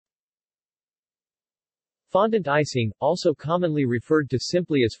Fondant icing, also commonly referred to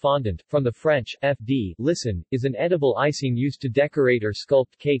simply as fondant, from the French, fd, listen, is an edible icing used to decorate or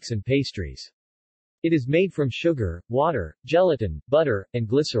sculpt cakes and pastries. It is made from sugar, water, gelatin, butter, and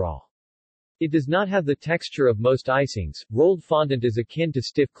glycerol. It does not have the texture of most icings. Rolled fondant is akin to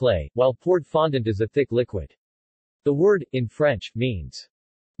stiff clay, while poured fondant is a thick liquid. The word, in French, means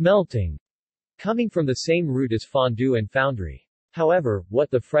melting, coming from the same root as fondue and foundry. However,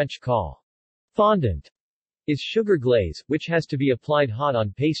 what the French call fondant is sugar glaze, which has to be applied hot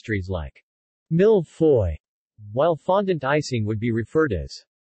on pastries like mille-feuille, while fondant icing would be referred as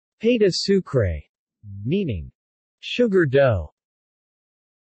pâte à sucre, meaning sugar dough.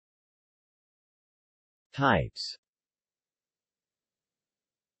 Types.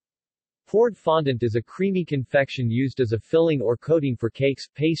 Poured fondant is a creamy confection used as a filling or coating for cakes,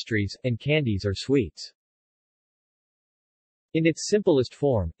 pastries, and candies or sweets. In its simplest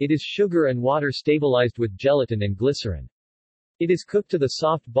form, it is sugar and water stabilized with gelatin and glycerin. It is cooked to the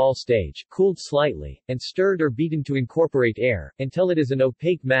soft ball stage, cooled slightly, and stirred or beaten to incorporate air, until it is an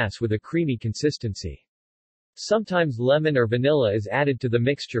opaque mass with a creamy consistency. Sometimes lemon or vanilla is added to the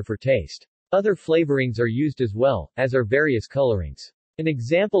mixture for taste. Other flavorings are used as well, as are various colorings. An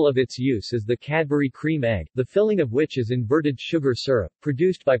example of its use is the Cadbury cream egg, the filling of which is inverted sugar syrup,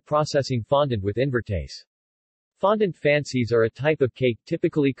 produced by processing fondant with invertase. Fondant fancies are a type of cake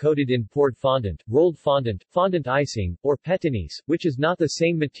typically coated in poured fondant, rolled fondant, fondant icing, or pétanisse, which is not the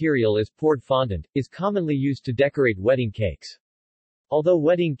same material as poured fondant, is commonly used to decorate wedding cakes. Although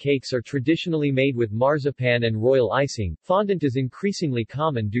wedding cakes are traditionally made with marzipan and royal icing, fondant is increasingly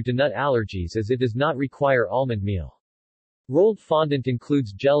common due to nut allergies as it does not require almond meal. Rolled fondant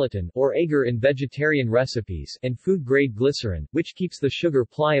includes gelatin, or agar in vegetarian recipes, and food-grade glycerin, which keeps the sugar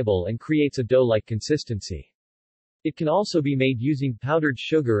pliable and creates a dough-like consistency. It can also be made using powdered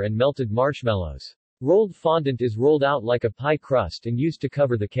sugar and melted marshmallows. Rolled fondant is rolled out like a pie crust and used to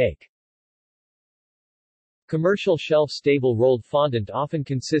cover the cake. Commercial shelf-stable rolled fondant often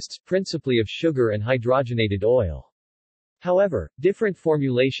consists principally of sugar and hydrogenated oil. However, different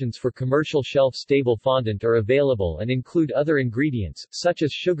formulations for commercial shelf-stable fondant are available and include other ingredients, such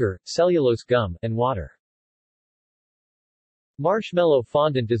as sugar, cellulose gum, and water. Marshmallow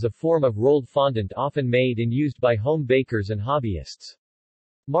fondant is a form of rolled fondant often made and used by home bakers and hobbyists.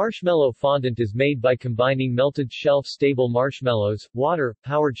 Marshmallow fondant is made by combining melted shelf-stable marshmallows, water,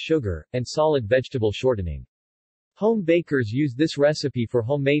 powdered sugar, and solid vegetable shortening. Home bakers use this recipe for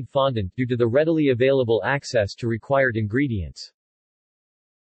homemade fondant due to the readily available access to required ingredients.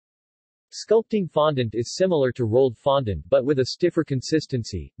 Sculpting fondant is similar to rolled fondant but with a stiffer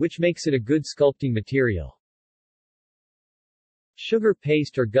consistency, which makes it a good sculpting material. Sugar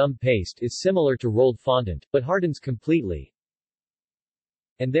paste or gum paste is similar to rolled fondant, but hardens completely,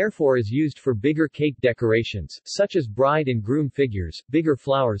 and therefore is used for bigger cake decorations, such as bride and groom figures, bigger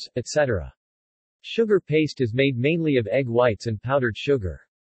flowers, etc. Sugar paste is made mainly of egg whites and powdered sugar.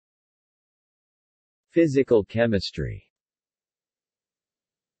 Physical chemistry.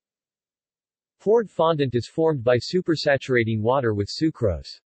 Poured fondant is formed by supersaturating water with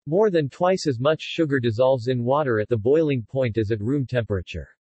sucrose. More than twice as much sugar dissolves in water at the boiling point as at room temperature.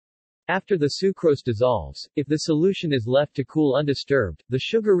 After the sucrose dissolves, if the solution is left to cool undisturbed, the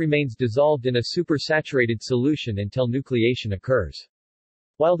sugar remains dissolved in a supersaturated solution until nucleation occurs.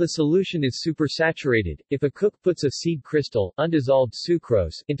 While the solution is supersaturated, if a cook puts a seed crystal, undissolved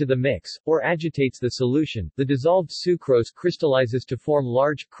sucrose, into the mix, or agitates the solution, the dissolved sucrose crystallizes to form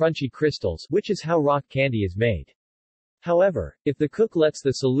large, crunchy crystals, which is how rock candy is made. However, if the cook lets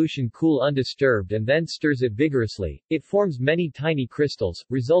the solution cool undisturbed and then stirs it vigorously, it forms many tiny crystals,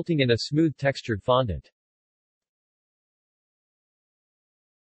 resulting in a smooth textured fondant.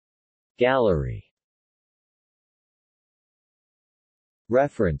 Gallery.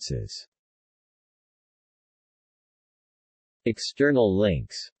 References. External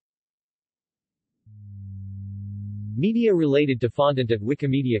links. Media related to fondant at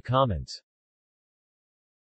Wikimedia Commons.